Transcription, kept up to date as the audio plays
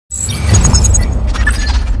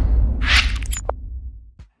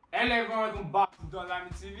Alright everyone, welcome back to Online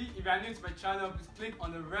TV. If you are new to my channel, please click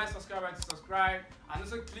on the red subscribe button to subscribe and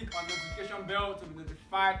also click on the notification bell to be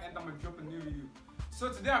notified anytime I drop a new video.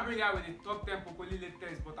 So today I'm bringing out with the top 10 Poco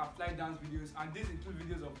latest butterfly dance videos, and these include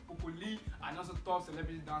videos of Poco and also top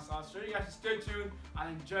celebrity dancers. So you guys should stay tuned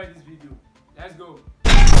and enjoy this video. Let's go.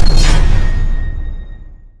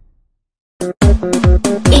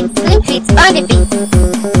 It's on the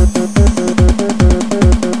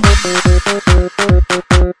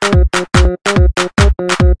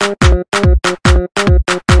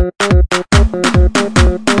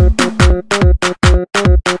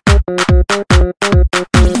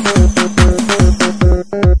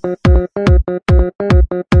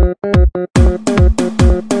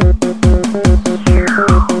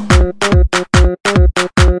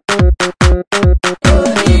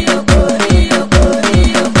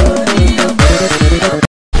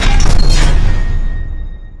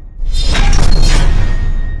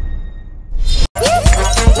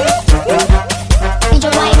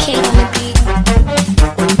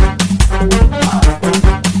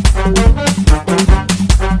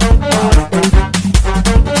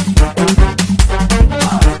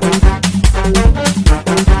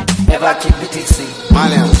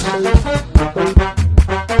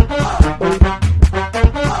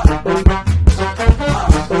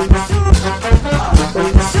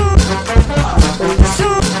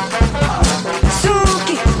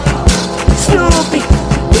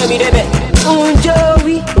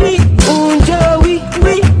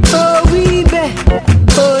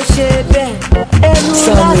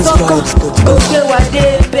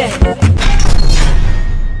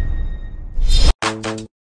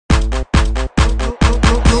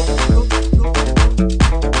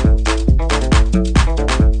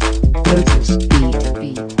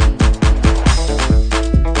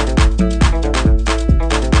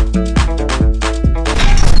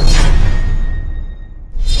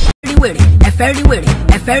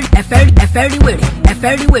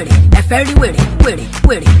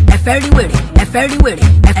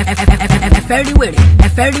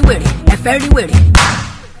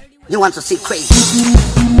You want to see crazy?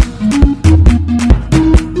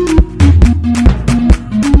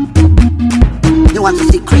 You want to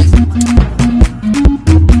see crazy?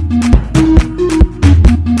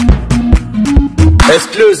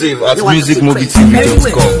 Exclusive at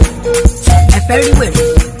musicmovietv.com.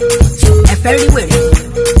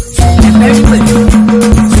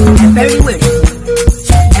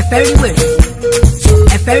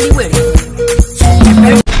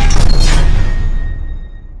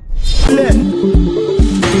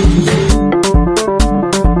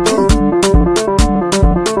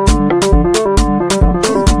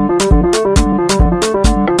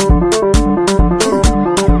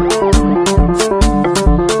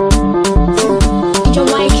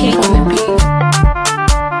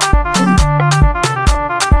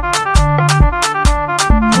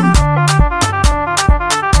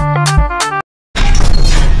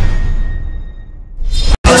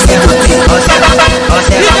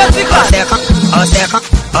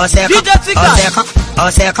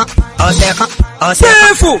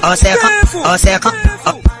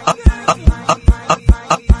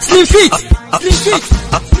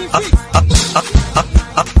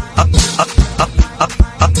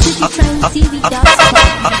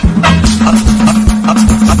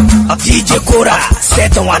 DJ Cora,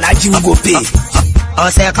 set one at you go pay.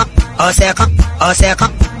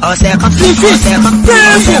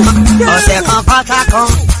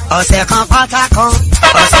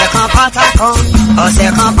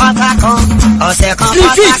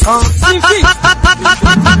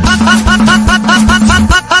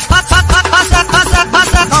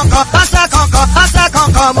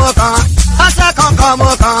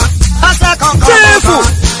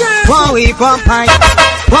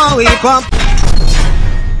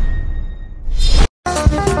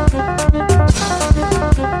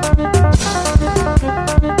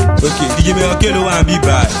 Okay, DJ me okay no one be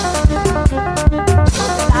bad.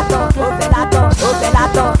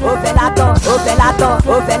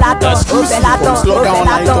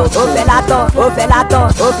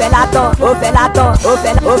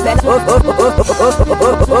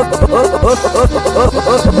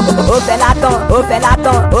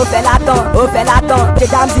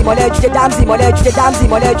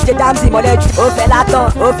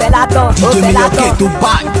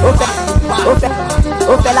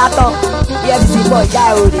 EFC boy,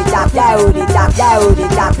 die oh the tap, die oh the tap, die oh the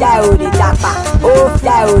tap, die oh the tap, oh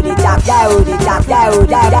die oh the tap, die oh the tap, die oh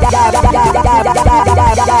die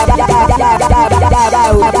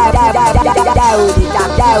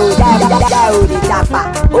oh the tap,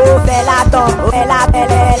 oh felaton, oh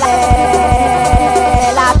fela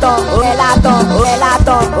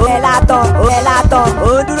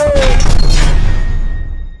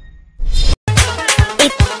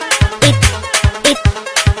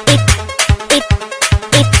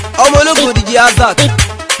Azak.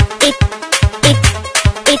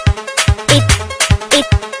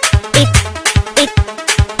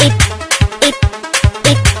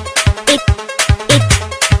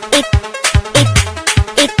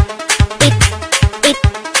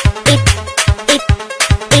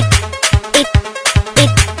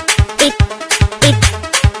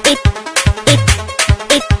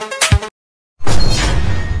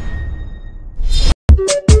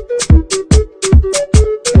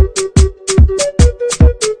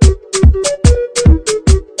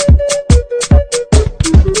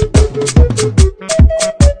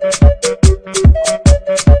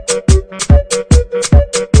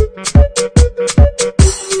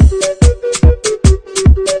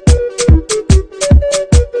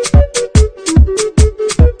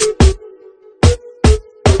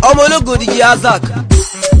 Ọmọ ológo DJ Azak.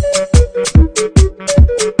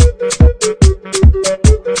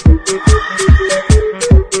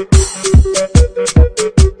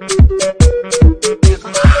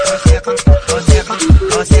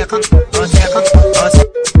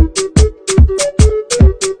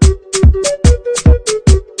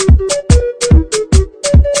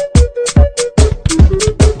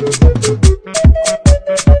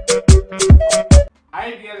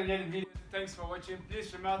 Thanks for watching.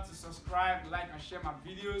 Please remember to subscribe, like, and share my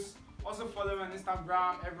videos. Also follow me on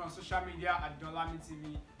Instagram, everyone on social media at Dolami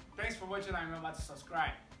TV. Thanks for watching and remember to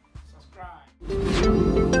subscribe.